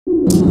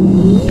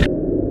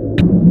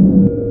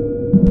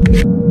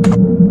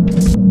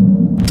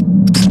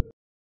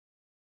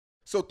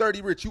So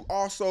 30 Rich,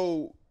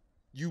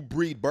 you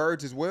breed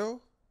birds as well?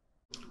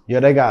 Yeah,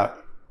 they got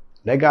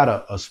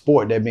a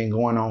sport that been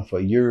going on for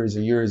years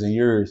and years and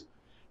years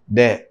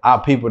that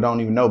our people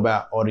don't even know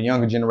about, or the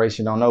younger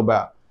generation don't know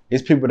about.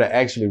 It's people that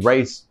actually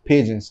race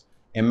pigeons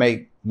and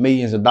make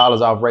millions of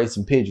dollars off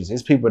racing pigeons.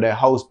 It's people that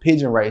host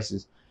pigeon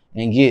races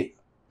and get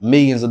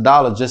millions of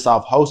dollars just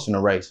off hosting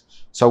a race.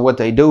 So what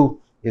they do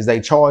is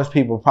they charge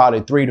people probably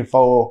 3 to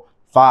 4,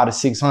 5 to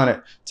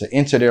 600 to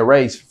enter their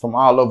race from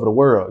all over the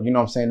world. You know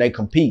what I'm saying? They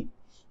compete.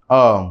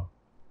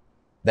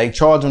 They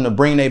charge them to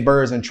bring their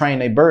birds and train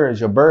their birds.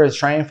 Your birds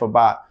train for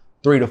about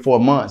 3 to 4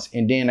 months,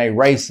 and then they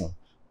race them.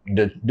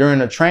 During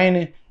the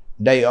training,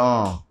 they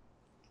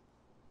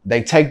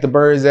take the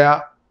birds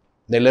out,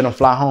 they let them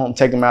fly home,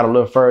 take them out a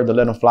little further,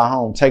 let them fly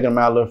home, take them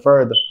out a little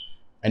further,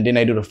 and then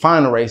they do the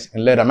final race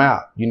and let them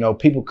out. You know,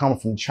 people come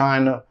from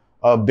China,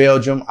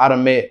 Belgium. I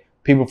done met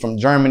people from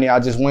Germany. I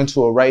just went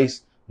to a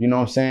race, you know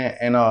what I'm saying,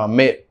 and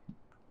met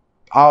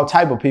all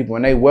type of people,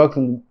 and they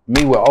welcomed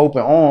me with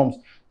open arms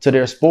to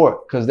their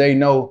sport because they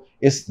know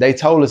they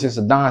told us it's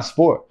a dying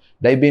sport.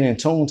 They've been in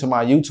tune to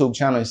my YouTube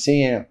channel and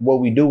seeing what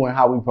we do and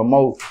how we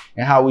promote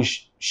and how we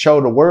show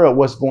the world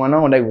what's going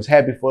on. They was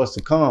happy for us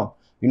to come,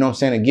 you know what I'm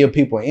saying, to give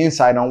people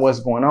insight on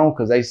what's going on,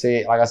 because they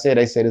said, like I said,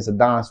 they said it's a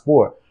dying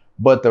sport.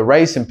 But the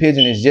racing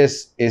pigeon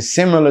is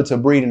similar to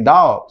breeding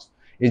dogs.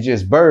 It's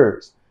just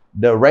birds.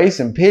 The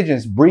racing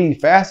pigeons breed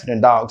faster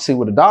than dogs. See,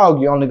 with a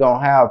dog, you're only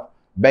gonna have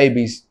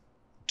babies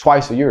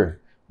twice a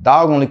year.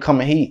 Dog only come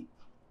in heat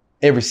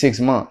every 6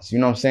 months, you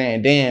know what I'm saying?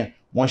 And then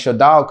once your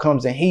dog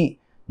comes in heat,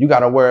 you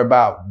got to worry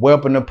about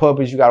whelping the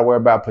puppies. You got to worry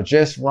about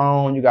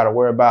progesterone. You got to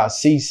worry about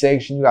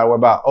C-section. You got to worry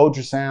about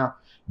ultrasound.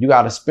 You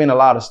got to spend a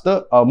lot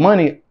of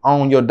money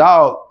on your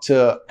dog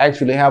to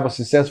actually have a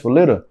successful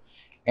litter.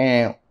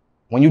 And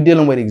when you're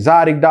dealing with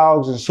exotic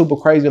dogs and super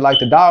crazy, like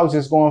the dogs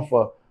is going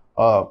for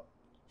 $200,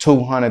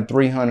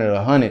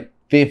 $300,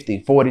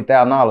 $150,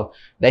 $40,000.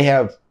 They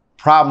have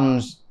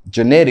problems,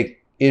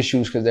 genetic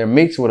issues, because they're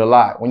mixed with a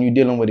lot when you're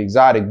dealing with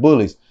exotic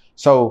bullies.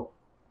 So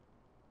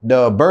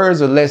the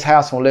birds are less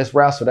hassle and less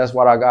wrestle. That's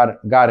what I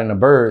got in the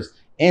birds,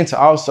 and to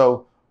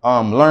also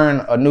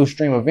learn a new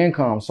stream of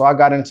income. So I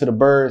got into the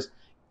birds.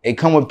 It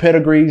come with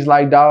pedigrees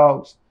like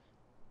dogs.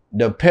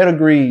 The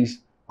pedigrees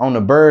on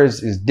the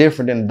birds is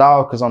different than the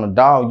dog, because on the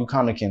dog you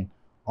kind of can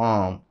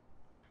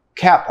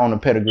cap on the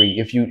pedigree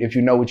if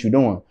you know what you're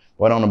doing.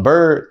 But on a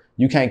bird,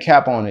 you can't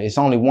cap on it. It's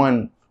only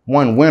one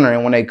winner,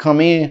 and when they come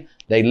in,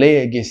 their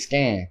leg gets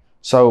scanned.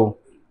 So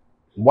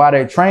while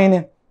they're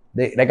training,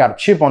 they got a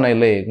chip on their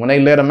leg. When they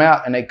let them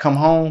out and they come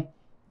home,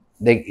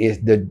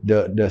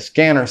 the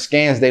scanner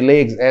scans their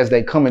legs as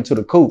they come into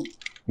the coop.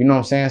 You know what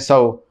I'm saying?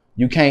 So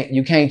you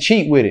can't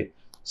cheat with it.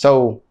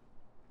 So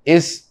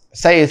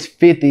say it's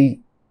 50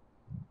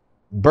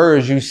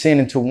 birds you send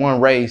into one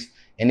race,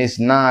 and it's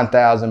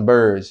 9,000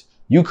 birds.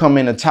 You come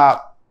in the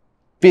top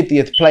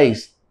 50th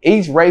place.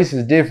 Each race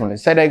is different.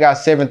 Say they got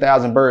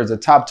 7,000 birds. The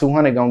top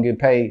 200 gonna get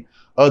paid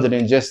other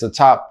than just the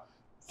top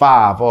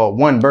 5 or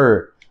one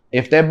bird.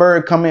 If that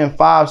bird come in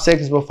 5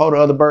 seconds before the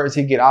other birds,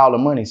 he get all the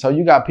money. So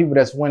you got people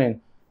that's winning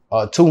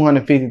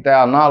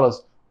 $250,000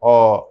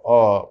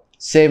 or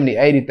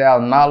 $70,000,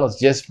 $80,000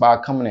 just by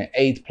coming in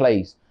 8th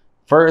place.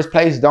 First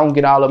place don't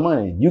get all the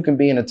money. You can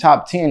be in the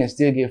top 10 and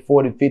still get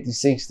 $40,000,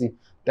 $50,000,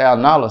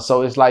 $60,000.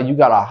 So it's like you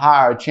got a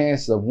higher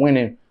chance of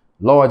winning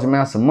large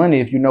amounts of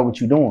money if you know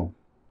what you're doing.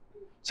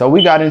 So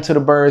we got into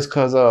the birds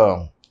because,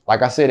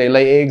 like I said, they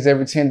lay eggs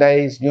every 10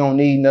 days. You don't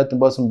need nothing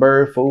but some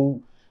bird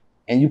food.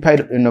 And you pay,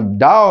 and the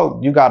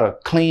dog, you gotta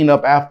clean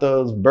up after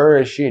those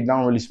bird shit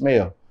don't really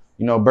smell.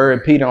 You know,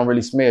 bird pee don't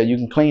really smell. You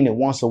can clean it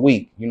once a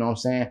week. You know what I'm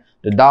saying?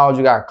 The dogs,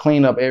 you gotta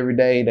clean up every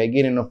day. They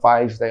get in the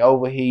fights, they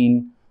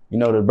overheating. You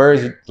know, the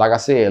birds, like I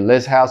said,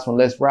 less hassle,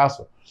 less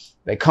wrestle.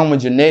 They come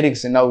with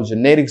genetics, and those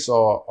genetics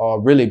are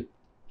really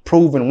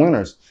proven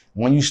winners.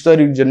 When you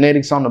study the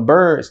genetics on the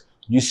birds,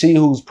 you see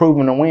who's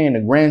proven to win.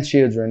 The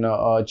grandchildren,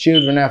 the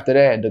children after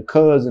that, the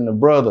cousin, the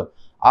brother.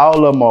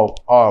 All of them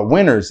are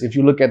winners. If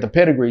you look at the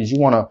pedigrees, you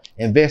want to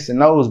invest in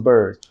those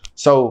birds.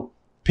 So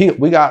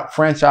we got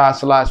franchise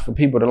slots for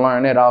people to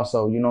learn that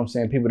also. You know what I'm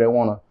saying? People that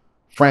want to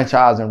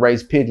franchise and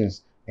raise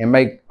pigeons and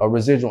make a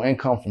residual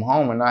income from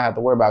home and not have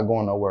to worry about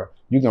going nowhere.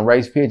 You can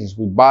raise pigeons.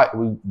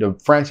 The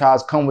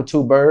franchise come with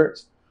 2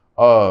 birds.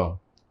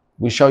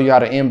 We show you how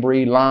to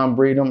inbreed, line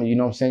breed them. You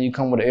know what I'm saying? You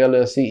come with an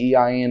LLC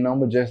EIN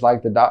number, just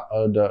like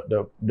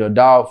the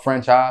dog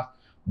franchise.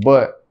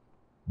 But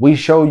we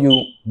show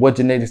you what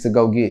genetics to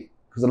go get,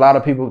 because a lot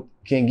of people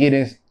can get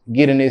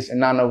in this and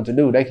not know what to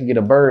do. They can get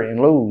a bird and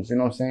lose, you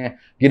know what I'm saying?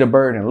 Get a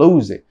bird and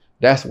lose it.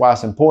 That's why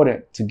it's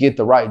important to get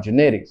the right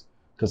genetics,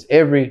 because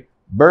every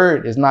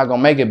bird is not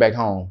gonna make it back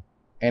home,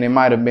 and it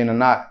might have been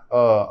not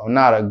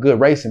a good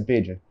racing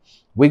pigeon.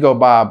 We go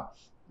by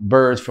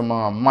birds from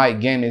Mike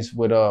Guinness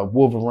with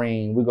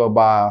Wolverine. We go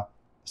by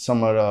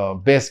some of the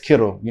Best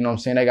Kittle. You know what I'm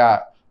saying? They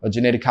got a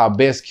genetic called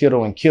Best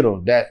Kittle and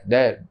Kittle. That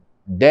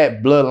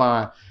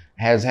bloodline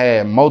has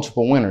had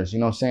multiple winners, you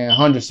know what I'm saying?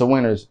 Hundreds of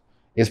winners.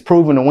 It's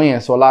proven to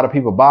win, so a lot of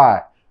people buy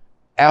it.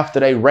 After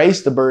they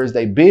race the birds,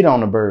 they bid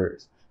on the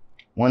birds.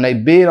 When they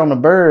bid on the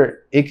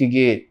bird, it could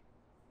get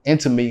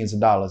into millions of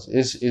dollars.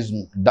 It's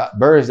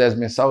birds that's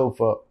been sold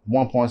for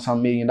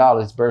 $1.some million.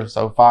 Birds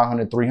sold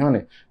 500,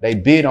 300. They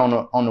bid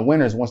on the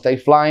winners. Once they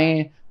fly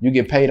in, you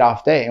get paid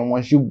off that. And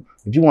if you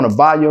want to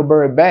buy your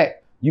bird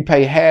back, you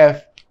pay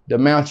half the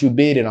amount you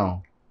bid it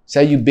on.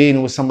 Say you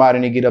bidding with somebody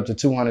and they get up to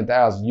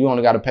 200,000. You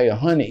only got to pay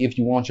 100 if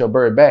you want your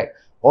bird back,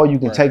 or you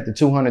can take the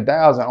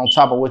 200,000 on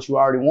top of what you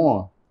already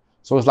won.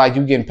 So it's like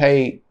you getting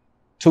paid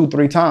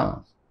 2-3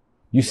 times.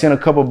 You send a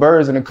couple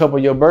birds and a couple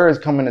of your birds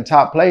come in the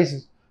top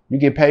places, you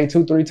get paid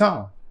 2-3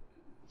 times.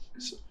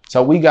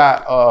 So we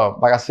got,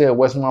 like I said,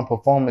 Westmont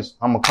Performance.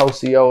 I'm a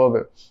co-CEO of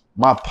it.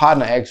 My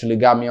partner actually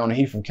got me on it.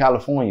 He from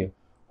California.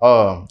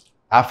 I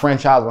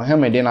franchised with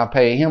him, and then I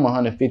paid him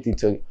 $150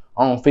 to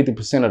own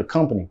 50% of the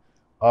company.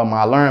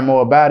 I learned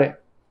more about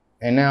it,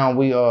 and now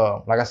we,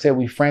 like I said,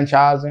 we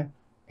franchising,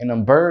 and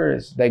them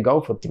birds, they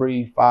go for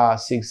 $3,000, $5,000,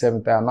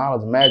 $6,000,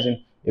 $7,000.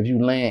 Imagine if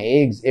you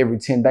laying eggs every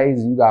 10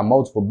 days and you got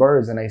multiple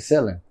birds and they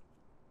selling.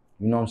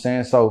 You know what I'm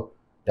saying? So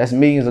that's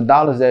millions of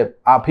dollars that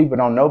our people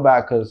don't know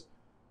about because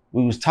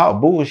we was taught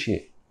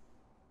bullshit.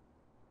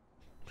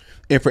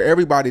 And for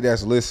everybody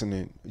that's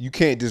listening, you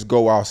can't just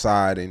go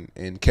outside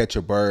and catch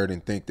a bird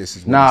and think this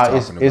is what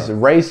he's talking about. It's a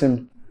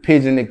racing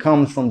pigeon that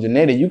comes from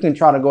genetic. You can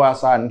try to go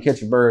outside and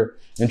catch a bird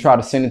and try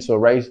to send it to a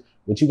race,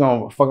 but you're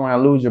going to fuck around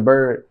and lose your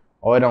bird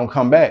or it don't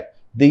come back.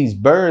 These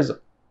birds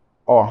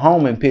are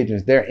homing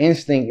pigeons. Their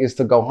instinct is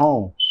to go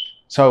home.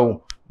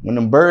 So when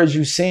the birds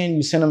you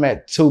send them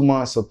at 2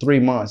 months or 3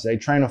 months. They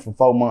train them for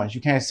 4 months.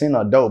 You can't send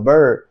an adult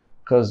bird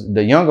because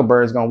the younger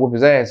bird's going to whoop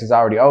his ass. It's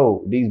already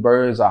old. These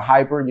birds are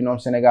hyper. You know what I'm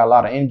saying? They got a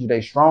lot of energy.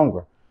 They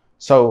stronger.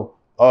 So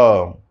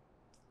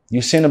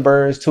you send the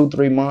birds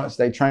 2-3 months.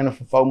 They train them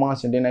for 4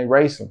 months and then they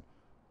race them.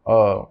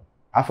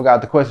 I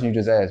forgot the question you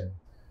just asked me.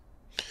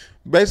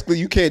 Basically,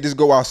 you can't just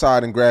go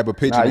outside and grab a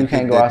pigeon. Nah, you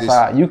can't go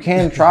outside. You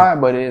can try,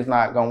 but it's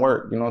not going to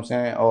work. You know what I'm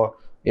saying? Or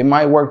it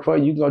might work for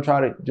you. You can go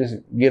try to just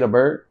get a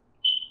bird.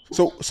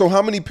 So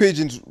how many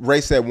pigeons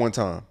race at one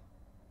time?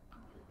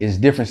 It's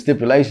different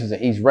stipulations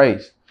in each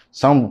race.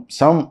 Some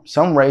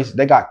race,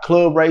 they got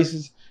club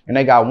races and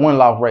they got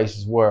one-off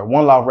races where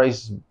one-off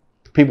races,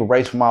 people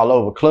race from all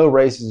over. Club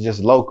races just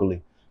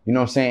locally. You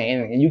know what I'm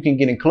saying? And you can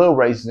get in club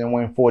races and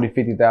win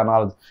 $40,000,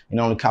 $50,000 and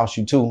it only costs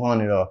you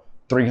 $200 or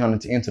 $300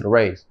 to enter the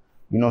race.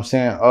 You know what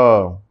I'm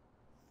saying?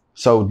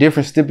 So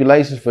different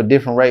stipulations for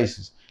different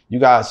races. You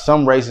got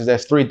some races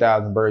that's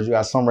 3,000 birds. You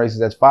got some races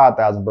that's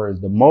 5,000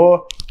 birds. The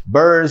more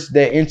birds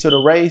that enter the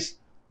race,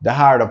 the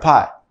higher the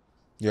pot.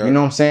 Yeah. You know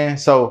what I'm saying?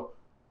 So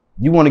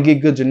you want to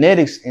get good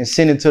genetics and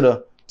send it to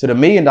the $1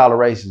 million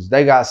races.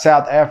 They got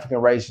South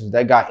African races.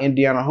 They got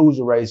Indiana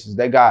Hoosier races.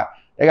 They got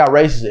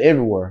races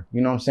everywhere.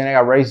 You know what I'm saying? They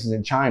got races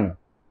in China.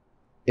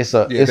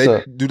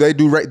 Do they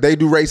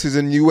do races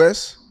in the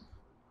US?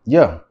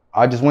 Yeah.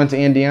 I just went to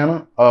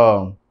Indiana.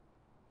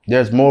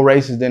 There's more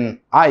races than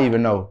I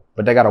even know,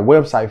 but they got a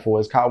website for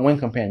it. It's called Win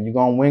Companion. You go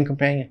on Win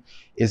Companion.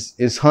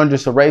 It's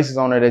hundreds of races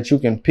on there that you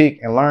can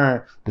pick and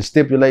learn the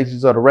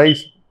stipulations of the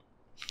race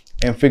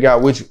and figure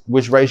out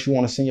which race you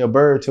want to send your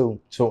bird to,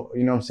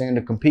 you know what I'm saying,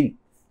 to compete.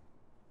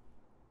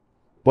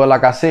 But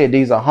like I said,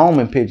 these are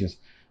homing pigeons.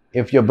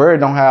 If your bird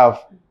don't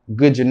have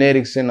good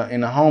genetics in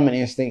the homing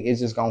instinct,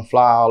 it's just gonna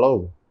fly all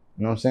over.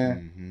 You know what I'm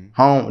saying?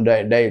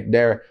 Mm-hmm.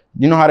 They're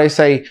you know how they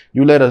say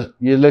you let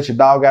your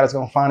dog out, it's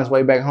gonna find its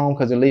way back home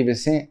because it leave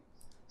its scent.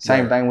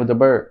 Same thing with the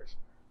birds.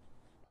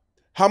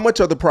 How much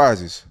are the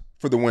prizes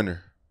for the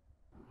winner?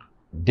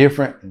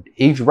 Different.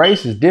 Each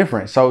race is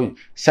different. So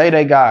say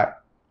they got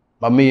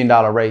 $1 million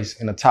race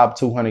and the top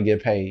 200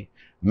 get paid.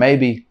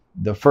 Maybe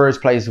the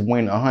first place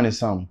win 100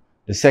 something.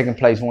 The second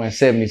place win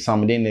 70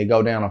 something. Then they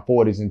go down to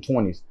 40s and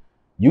 20s.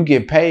 You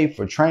get paid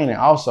for training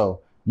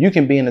also. You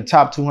can be in the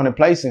top 200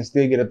 place and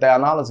still get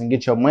 $1,000 and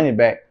get your money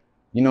back.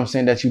 You know what I'm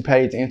saying? That you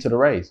paid to enter the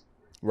race.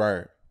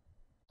 Right.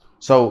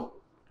 So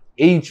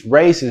each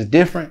race is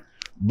different,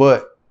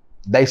 but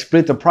they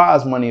split the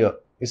prize money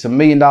up. It's $1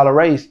 million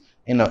race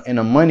and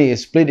the money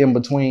is split in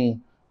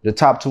between the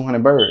top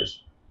 200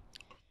 birds.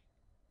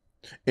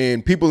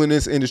 And people in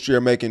this industry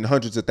are making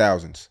hundreds of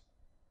thousands.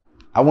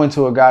 I went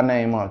to a guy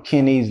named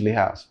Ken Easley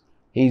house.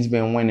 He's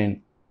been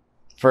winning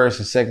first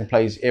and second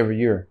place every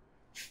year.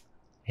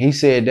 He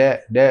said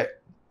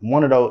that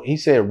one of those, he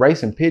said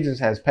racing pigeons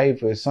has paid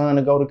for his son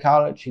to go to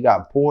college. He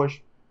got Porsche.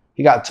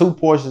 He got 2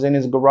 Porsches in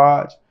his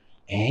garage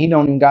and he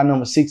don't even got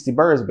number 60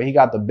 birds, but he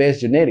got the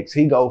best genetics.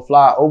 He go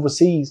fly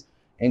overseas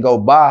and go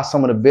buy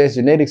some of the best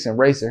genetics and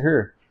race it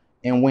here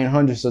and win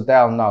hundreds of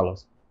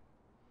 $1,000s.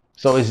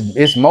 So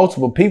it's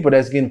multiple people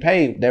that's getting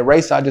paid. That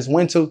race I just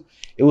went to,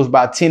 it was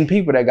about 10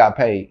 people that got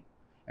paid.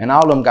 And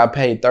all of them got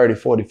paid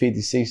 $30, $40, $50,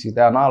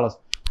 $60,000.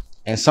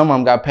 And some of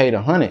them got paid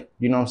 100,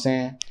 you know what I'm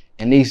saying?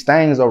 And these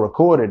things are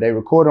recorded. They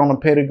record on the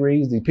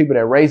pedigrees. These people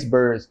that race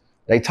birds,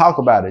 they talk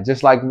about it.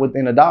 Just like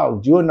within the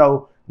dogs. You'll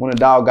know when a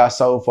dog got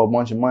sold for a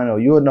bunch of money, or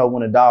you'll know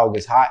when a dog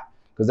is hot.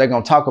 because they're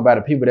gonna talk about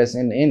the people that's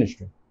in the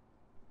industry.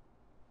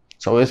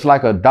 So it's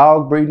like a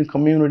dog breeding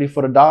community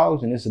for the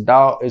dogs, and it's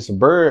a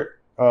bird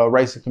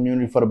racing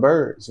community for the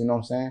birds. You know what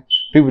I'm saying?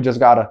 People just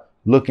gotta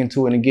look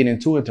into it and get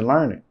into it to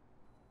learn it.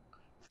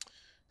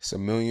 It's a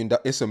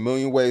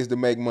million ways to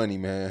make money,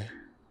 man.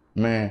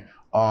 Man,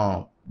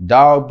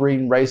 dog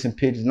breeding, racing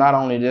pigeons. Not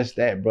only just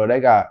that, bro. They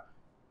got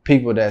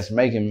people that's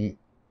making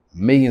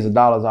millions of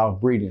dollars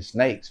off breeding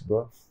snakes,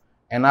 bro.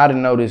 And I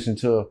didn't know this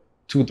until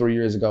 2-3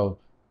 years ago.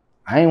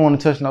 I ain't want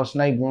to touch no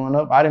snake growing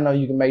up. I didn't know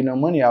you can make no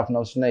money off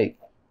no snake.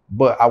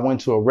 But I went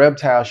to a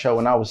reptile show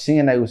and I was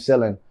seeing they was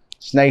selling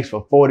snakes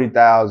for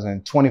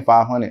 $40,000,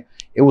 $2,500.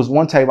 It was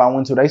one table I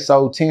went to. They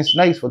sold 10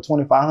 snakes for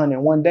 $2,500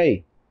 in one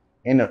day.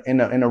 In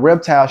a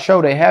reptile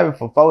show, they have it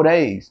for 4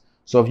 days.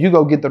 So if you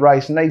go get the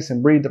right snakes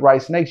and breed the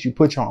right snakes, you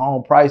put your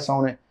own price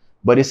on it.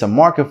 But it's a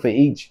market for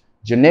each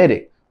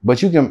genetic.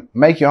 But you can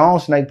make your own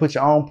snake, put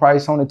your own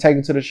price on it, take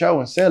it to the show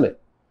and sell it.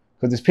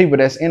 Because there's people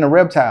that's into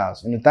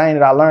reptiles. And the thing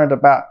that I learned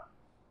about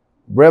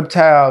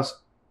reptiles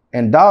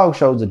and dog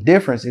shows, the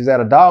difference is at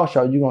a dog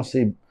show, you're gonna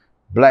see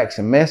blacks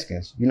and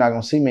Mexicans. You're not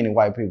gonna see many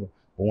white people.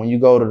 But when you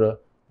go to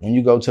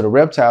the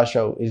reptile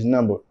show, it's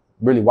number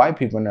really white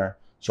people in there.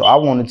 So I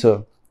wanted to,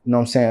 you know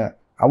what I'm saying?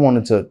 I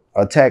wanted to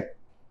attack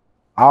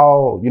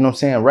all, you know what I'm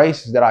saying,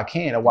 races that I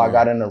can. That's why I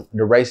got into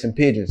the racing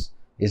pigeons.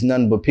 It's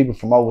nothing but people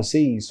from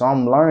overseas. So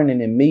I'm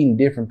learning and meeting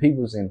different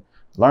peoples and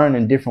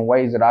learning different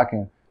ways that I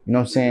can, you know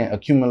what I'm saying,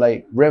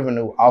 accumulate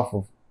revenue off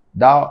of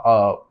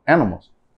animals.